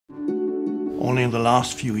Only in the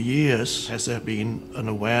last few years has there been an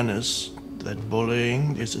awareness that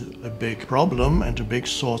bullying is a big problem and a big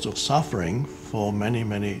source of suffering for many,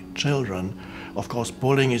 many children. Of course,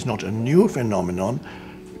 bullying is not a new phenomenon.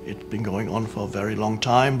 It's been going on for a very long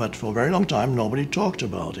time, but for a very long time nobody talked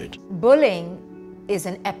about it. Bullying is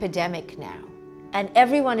an epidemic now, and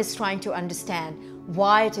everyone is trying to understand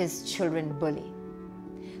why it is children bully.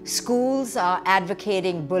 Schools are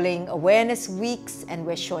advocating bullying awareness weeks, and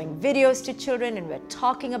we're showing videos to children and we're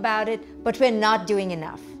talking about it, but we're not doing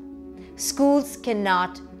enough. Schools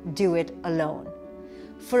cannot do it alone.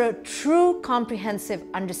 For a true comprehensive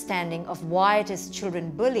understanding of why it is children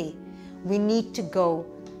bully, we need to go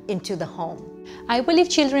into the home. I believe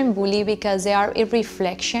children bully because they are a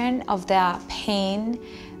reflection of the pain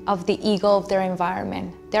of the ego of their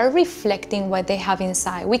environment. They're reflecting what they have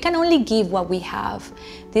inside. We can only give what we have.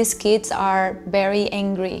 These kids are very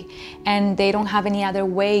angry and they don't have any other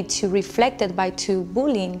way to reflect it by to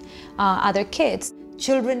bullying other kids.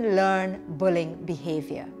 Children learn bullying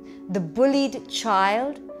behavior. The bullied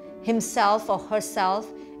child, himself or herself,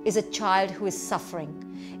 is a child who is suffering,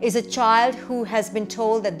 is a child who has been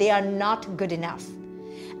told that they are not good enough.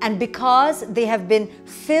 And because they have been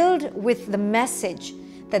filled with the message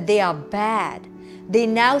that they are bad, they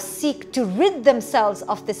now seek to rid themselves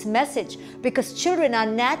of this message, because children are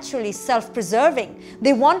naturally self-preserving.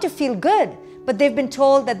 They want to feel good, but they've been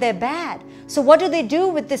told that they're bad. So what do they do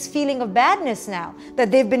with this feeling of badness now that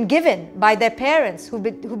they've been given by their parents who've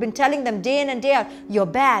been telling them day in and day out, you're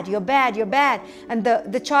bad, you're bad, you're bad. And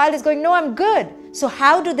the child is going, no, I'm good. So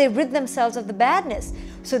how do they rid themselves of the badness?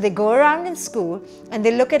 So they go around in school and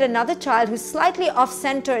they look at another child who's slightly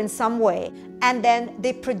off-center in some way, and then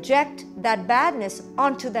they project that badness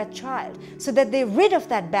onto that child so that they're rid of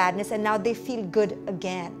that badness and now they feel good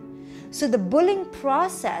again. So the bullying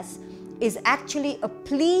process is actually a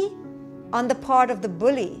plea on the part of the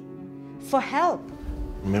bully for help.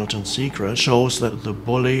 MIlton's secret shows that the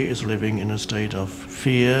bully is living in a state of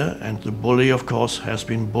fear, and the bully, of course, has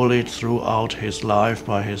been bullied throughout his life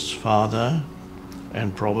by his father,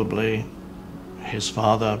 and probably his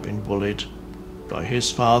father been bullied by his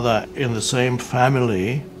father in the same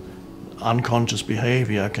family. Unconscious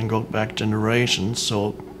behavior can go back generations,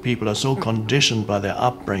 so people are so conditioned by their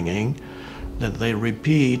upbringing that they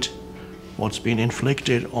repeat what's been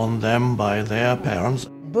inflicted on them by their parents.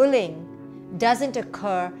 Bullying doesn't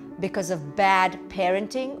occur because of bad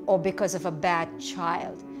parenting or because of a bad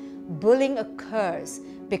child. Bullying occurs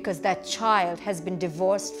because that child has been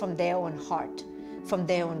divorced from their own heart, from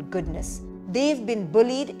their own goodness. They've been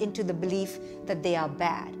bullied into the belief that they are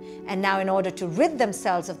bad. And now in order to rid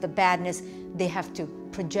themselves of the badness, they have to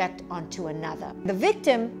project onto another. The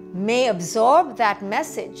victim may absorb that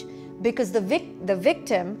message because the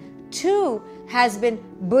victim too has been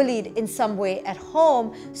bullied in some way at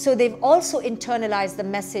home, so they've also internalized the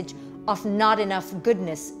message of not enough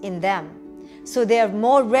goodness in them. So they're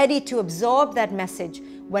more ready to absorb that message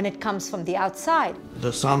when it comes from the outside.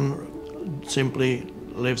 The son simply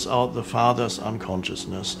lives out the father's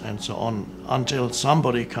unconsciousness and so on, until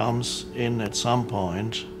somebody comes in at some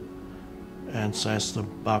point and says the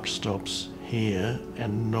buck stops here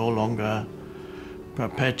and no longer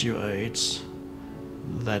perpetuates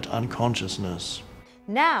that unconsciousness.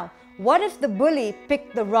 Now, what if the bully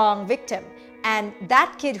picked the wrong victim, and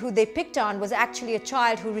that kid who they picked on was actually a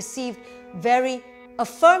child who received very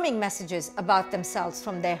affirming messages about themselves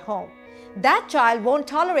from their home? That child won't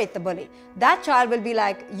tolerate the bully. That child will be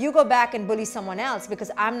like, you go back and bully someone else because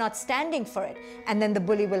I'm not standing for it. And then the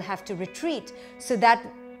bully will have to retreat. So that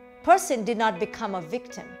person did not become a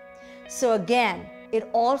victim. So again, it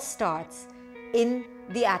all starts in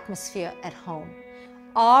the atmosphere at home.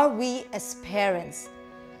 Are we as parents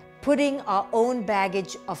putting our own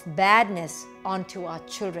baggage of badness onto our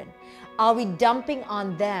children? Are we dumping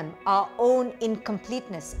on them our own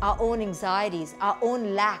incompleteness, our own anxieties, our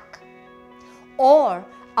own lack? Or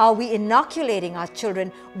are we inoculating our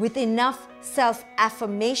children with enough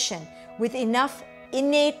self-affirmation, with enough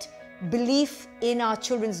innate belief in our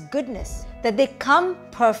children's goodness, that they come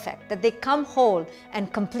perfect, that they come whole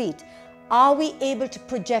and complete? Are we able to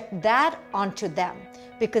project that onto them?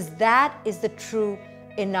 Because that is the true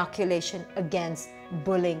inoculation against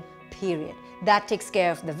bullying, period. That takes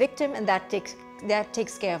care of the victim, and that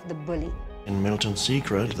takes care of the bully. In MIlton's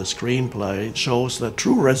secret, the screenplay shows that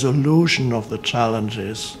true resolution of the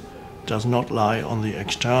challenges does not lie on the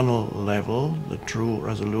external level. The true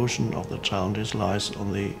resolution of the challenges lies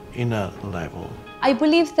on the inner level. I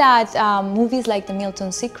believe that movies like The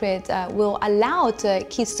MIlton Secret will allow the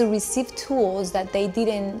kids to receive tools that they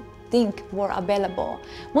didn't think were available.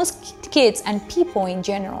 Most kids and people in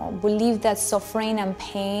general believe that suffering and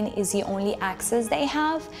pain is the only access they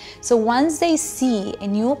have. So once they see a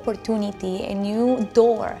new opportunity, a new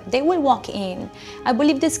door, they will walk in. I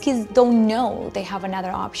believe these kids don't know they have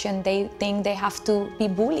another option. They think they have to be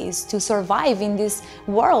bullies to survive in this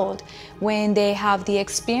world, when they have the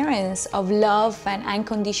experience of love and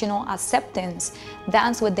unconditional acceptance.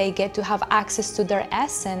 That's what they get to have access to their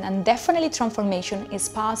essence, and definitely transformation is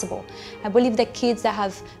possible. I believe the kids that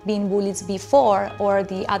have been bullied before, or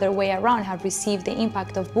the other way around, have received the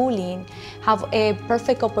impact of bullying, have a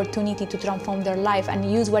perfect opportunity to transform their life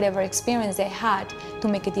and use whatever experience they had to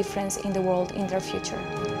make a difference in the world in their future.